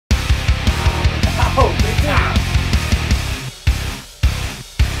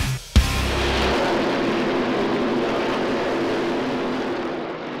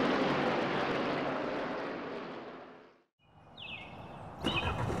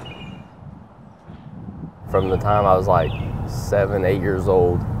from the time I was like 7, 8 years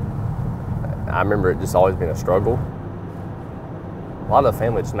old. I remember it just always being a struggle. A lot of the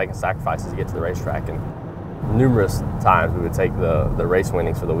family just making sacrifices to get to the racetrack, and numerous times we would take the race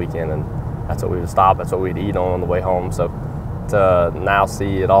winnings for the weekend, and that's what we would stop, that's what we'd eat on the way home. So to now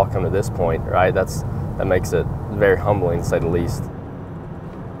see it all come to this point, right, that makes it very humbling, to say the least.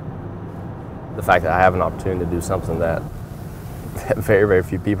 The fact that I have an opportunity to do something that very, very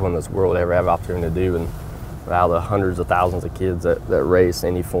few people in this world ever have an opportunity to do, and out of the hundreds of thousands of kids that race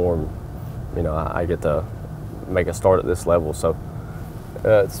any form, you know, I get to make a start at this level. So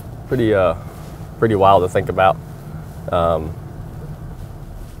it's pretty wild to think about. So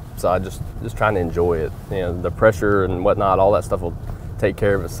I just trying to enjoy it. You know, the pressure and whatnot, all that stuff will take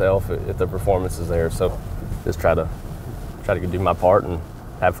care of itself if the performance is there. So just try to do my part and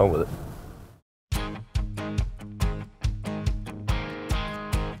have fun with it.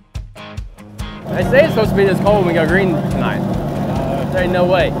 They say it's supposed to be this cold when we go green tonight. There ain't no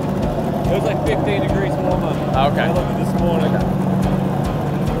way. It was like 15 degrees warm up. Okay. I looked this morning.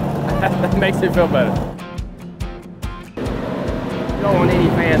 That makes me feel better. You don't want any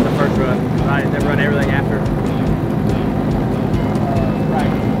fans the first run, right? They run everything after.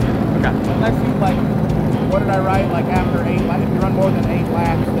 Right. Okay. Unless you like, what did I write? Like after 8, like if you run more than 8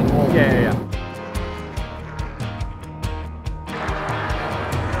 laps, then we'll. Yeah.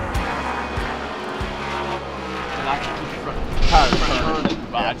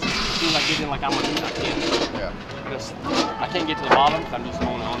 I just seems like getting like I'm gonna do I can't. Yeah. I can't get to the bottom, so I'm just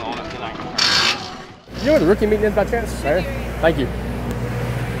on it until I can turn. You know where the rookie meeting is by chance, sir? Thank you.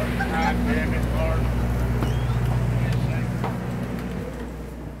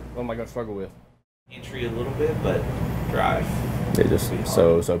 What am I gonna struggle with? Entry a little bit, but drive. They're just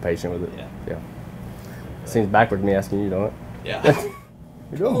so patient with it. Yeah. Seems backward to me asking you, don't it? Yeah.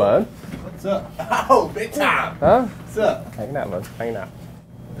 You doing, bud? What's up? Oh, big time. Huh? What's up? Hanging out, bud. Hanging out.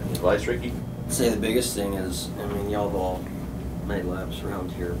 Advice, Ricky? I'd say the biggest thing is, I mean, y'all have all made laps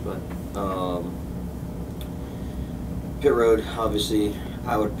around here, but pit road, obviously,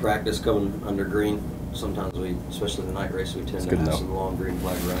 I would practice coming under green. Sometimes we, especially the night race, we tend to have some long green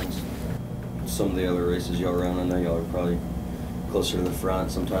flag runs. Some of the other races y'all run, I know y'all are probably closer to the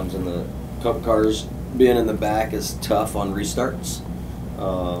front. Sometimes in the cup cars, being in the back is tough on restarts.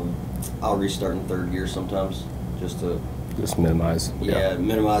 I'll restart in third gear sometimes just to minimize. Yeah,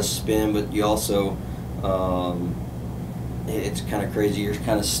 minimize spin, but you also it's kind of crazy. You're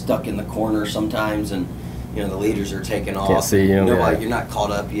kind of stuck in the corner sometimes, and you know the leaders are taking off. Can't see you. You're not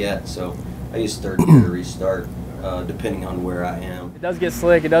caught up yet, so I use third gear to restart depending on where I am. It does get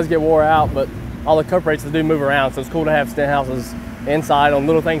slick, it does get wore out, but all the cup races do move around, so it's cool to have Stenhouse's insight on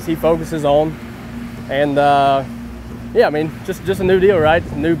little things he focuses on. And yeah, I mean, just a new deal, right?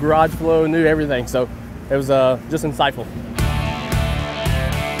 New garage flow, new everything. So it was just insightful.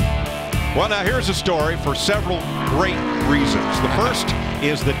 Well, now here's a story for several great reasons. The first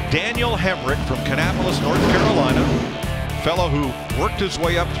is that Daniel Hemric from Kannapolis, North Carolina, fellow who worked his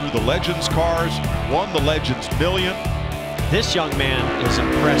way up through the Legends cars, won the Legends Million. This young man has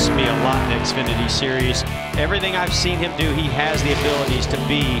impressed me a lot in the Xfinity Series. Everything I've seen him do, he has the abilities to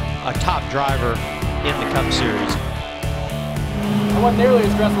be a top driver in the Cup Series. It wasn't nearly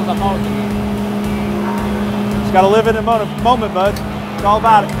as stressful as I thought it would be. Just got to live in the moment, bud. It's all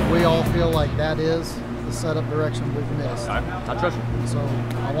about it. We all feel like that is the setup direction we've missed. I trust you. So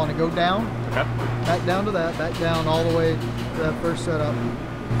I want to go down, back down to that, back down all the way to that first setup.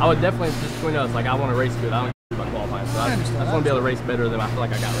 I would definitely, just between us, like I want to race good. I don't care about qualifying. So I just want to be able to race better than I feel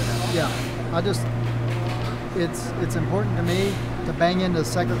like I got right now. Yeah, it's important to me to bang into the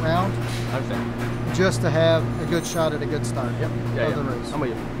second round. I understand. Just to have a good shot at a good start of the race. I'm with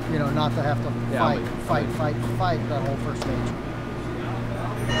you. You know, not to have to fight that whole first stage.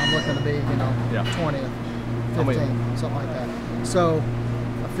 I'm looking to be, you know, 20th, 15th, something like that. So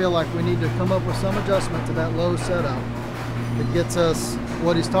I feel like we need to come up with some adjustment to that low setup that gets us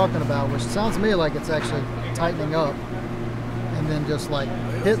what he's talking about, which sounds to me like it's actually tightening up and then just like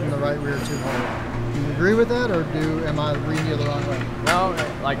hitting the right rear too hard. Do you agree with that, or am I reading you the wrong way? No,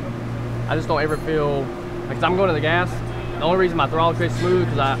 like I just don't ever feel like, 'cause I'm going to the gas. The only reason my throttle trace is smooth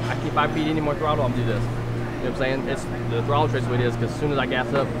because if I feed any more throttle, I'm gonna do this. You know what I'm saying? It's the throttle trace what it is, because as soon as I gas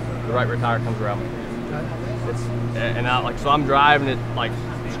up, the right rear tire comes around. So I'm driving it like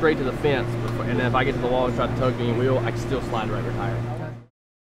straight to the fence, and then if I get to the wall and try to tug me and wheel, I can still slide the right rear tire.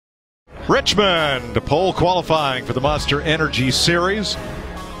 Richmond, pole qualifying for the Monster Energy Series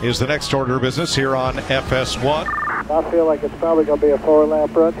is the next order of business here on FS1. I feel like it's probably going to be a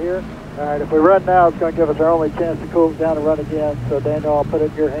 4-lap run here. All right, if we run now, it's going to give us our only chance to cool down and run again. So, Daniel, I'll put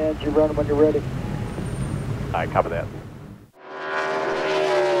it in your hands. You run them when you're ready. All right, copy that.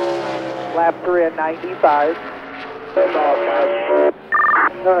 Lap 3 at 95.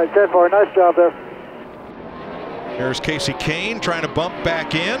 All right, 10-4, nice job there. There's Casey Kane trying to bump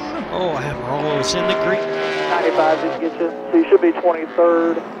back in. Oh, Amarola is in the green. 95 didn't get you, so you should be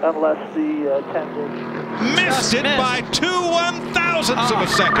 23rd unless the 10 did. Missed it by 2 1,000ths of a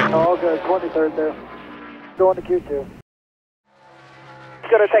second. All good, 23rd there. Going to Q2. It's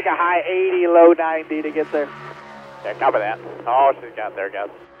going to take a high 80, low 90 to get there. Yeah, copy that. Oh, she's got there, guys.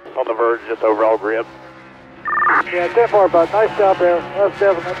 On the verge, just overall grid. Yeah, 10-4, bud. Nice job there. That's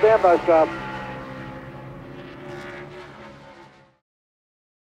definitely a damn nice job.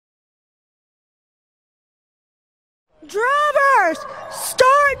 Drivers,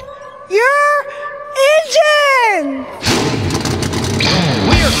 start your engine!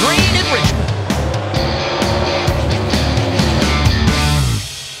 We are green in Richmond.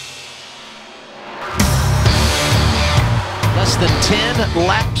 Less than 10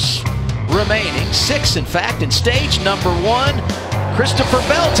 laps remaining. 6, in fact, in stage number 1. Christopher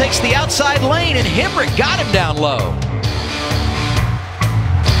Bell takes the outside lane, and Hemric got him down low.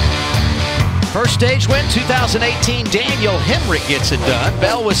 First stage win, 2018, Daniel Hemric gets it done.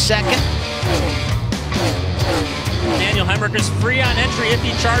 Bell was second. Daniel Hemric is free on entry. If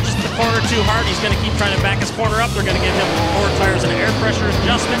he charges the corner too hard, he's going to keep trying to back his corner up. They're going to give him forward tires and air pressure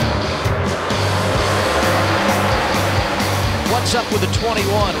adjustment. What's up with the 21,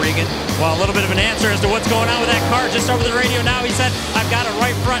 Regan? Well, a little bit of an answer as to what's going on with that car. Just over the radio now, he said, I've got a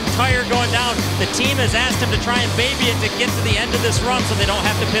right front tire going down. The team has asked him to try and baby it to get to the end of this run so they don't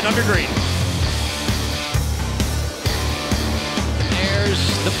have to pit under green. There's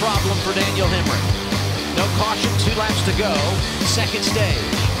the problem for Daniel Hemric. No caution, 2 laps to go. Second stage.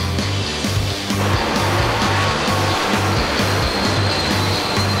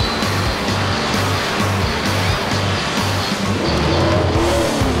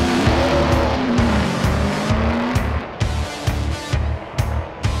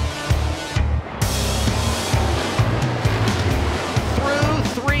 Through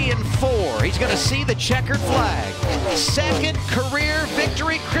 3 and 4. He's going to see the checkered flag. Second career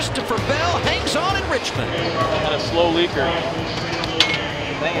victory. Christopher Bell hangs on in Richmond. I had a slow leaker.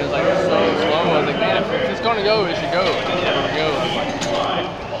 The thing is, like, it's so slow. I was like, man, if it's going to go, it should go. It didn't go.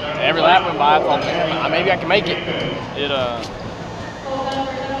 Every lap went by, I thought, maybe I can make it. It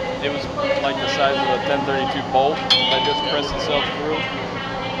was like the size of a 1032 bolt that just pressed itself through.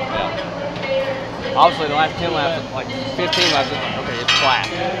 Yeah. Obviously, the last 10 laps, like 15 laps, it's like, okay, it's flat.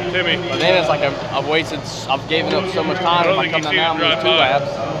 Timmy. But then it's like I've given up so much time. If I come down now and lose 2 laps,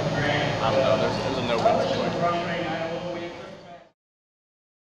 I don't know. There's a no-win situation.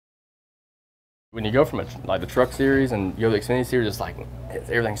 When you go from like the truck series and you go to the Xfinity series, it's like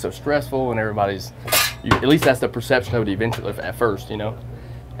everything's so stressful and everybody's, at least that's the perception of it eventually at first, you know.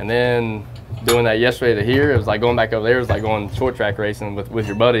 And then doing that yesterday to here, it was like going back over there, it was like going short track racing with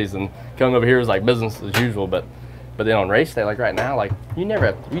your buddies, and coming over here was like business as usual. But then on race day, like right now, like you never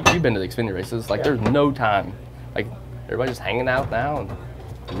have, you've been to the Xfinity races, like there's no time. Like everybody's just hanging out now and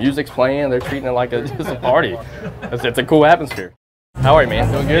the music's playing, they're treating it like just a party. It's a cool atmosphere. How are you,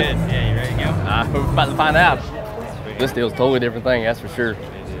 man? Doing good? Yeah, you ready to go? We're about to find out. This deal's a totally different thing, that's for sure.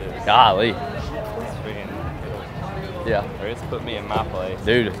 Golly. Yeah. It's put me in my place.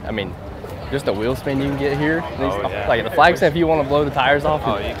 Dude, I mean, just a wheel spin you can get here. Oh, yeah. Like the Flagstaff, if you want to blow the tires off.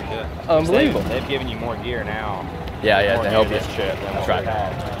 Oh, you can do it. Unbelievable. They've given you more gear now. Yeah, to help you. That's right.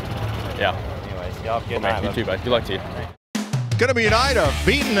 Yeah. Anyways, y'all have a good night. You too, bud. Good luck to you. Going to be a night of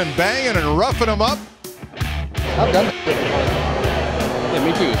beating and banging and roughing them up. I've done it. Yeah,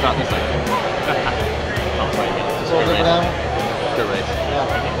 me too. It's not this thing. It's a little different animal. Good race. Yeah.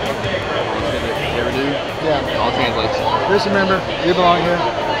 You ever do? Yeah. All translates. Just remember, you belong here.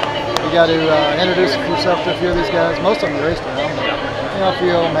 You got to introduce yourself to a few of these guys. Most of them you raced around, but you know, a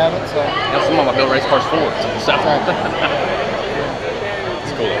few of them haven't. So. Yeah, some of them I built race cars for. So. Exactly.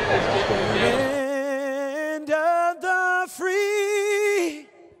 It's cool. Land of the free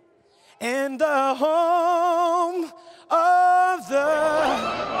and the home of the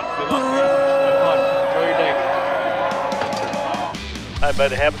brave. Enjoy your day. Hi,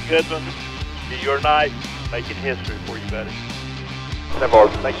 buddy. Have a good one. Be your night. Making history for you, buddy.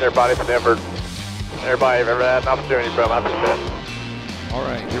 Thanks everybody for Denver. Everybody have ever had an opportunity from. I appreciate it. All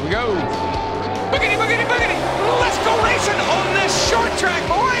right, here we go. Boogity, boogity, boogity. Let's go racing on this short track,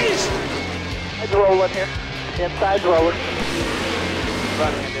 boys. It's rolling here. Inside's rolling.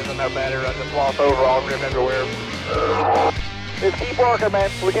 Front end isn't no better. I just lost overall grip everywhere. Just keep working, man.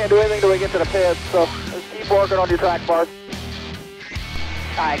 We can't do anything till we get to the pits, so just keep working on your track bars.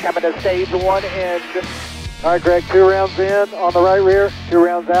 All right, coming to stage 1 and All right, Greg, 2 rounds in on the right rear, 2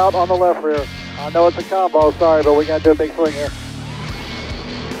 rounds out on the left rear. I know it's a combo, sorry, but we got to do a big swing here.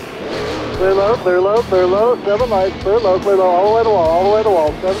 Clear low, clear low, clear low, 7 lights, clear low, all the way to the wall, all the way to the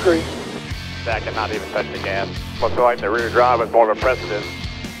wall, 7 green. Back and not even touch the gas. Looks like the rear drive is more of a precedent.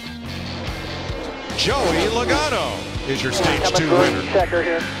 Joey Logano is your stage 2 winner. Checker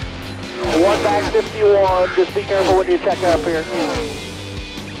here. 1 back 51, just be careful when you check up here.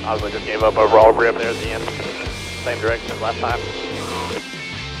 Obviously just gave up overall grip there at the end. Same direction as last time.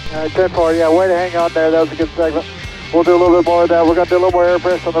 All right, 10-4, yeah, way to hang on there, that was a good segment. We'll do a little bit more of that. We're going to do a little more air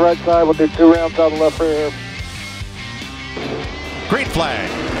pressure on the right side. We'll do 2 rounds on the left rear here. Green flag.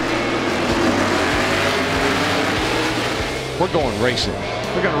 We're going racing.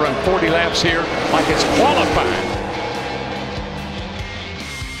 We're going to run 40 laps here like it's qualifying.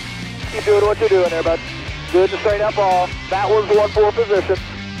 Keep doing what you're doing there, bud. Good to straight up off. That was the 1-4 position.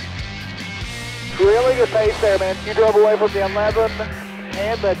 Really good pace there, man. You drove away from the 11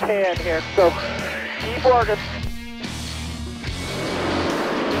 and the 10 here. So keep working.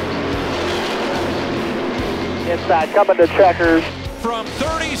 Inside, coming to checkers. From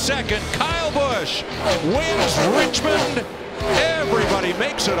 32nd, Kyle Busch wins Richmond. Everybody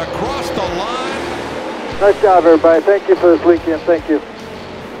makes it across the line. Nice job, everybody. Thank you for this weekend. Thank you.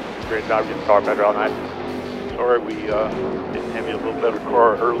 Great job getting car better all night. Sorry we didn't have you a little better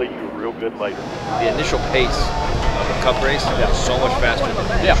car early. You were real good later. The initial pace of a cup race is so much faster than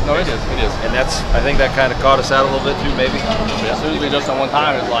the no, it is. It is. And I think that kind of caught us out a little bit too, maybe. As soon as we just on one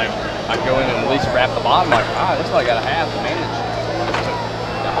time, it's like I go in and at least wrap the bottom. Like, this is what I got to have to manage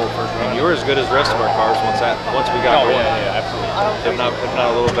that whole first run. And you were as good as the rest of our cars once we got going. Yeah, absolutely. If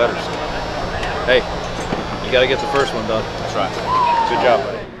not a little better. Hey, you got to get the first one done. That's right. Good job,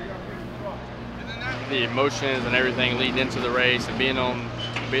 buddy. The emotions and everything leading into the race and being on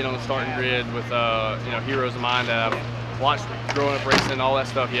the starting grid with heroes of mine that I've watched growing up racing, all that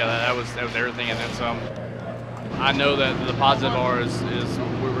stuff. Yeah, that was everything and then some. I know that the positive are is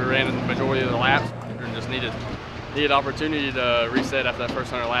we ran in the majority of the laps and just needed opportunity to reset after that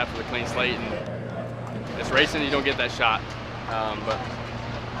first 100 laps with a clean slate. And it's racing, you don't get that shot. But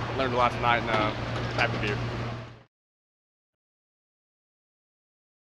I learned a lot tonight and happy to be here.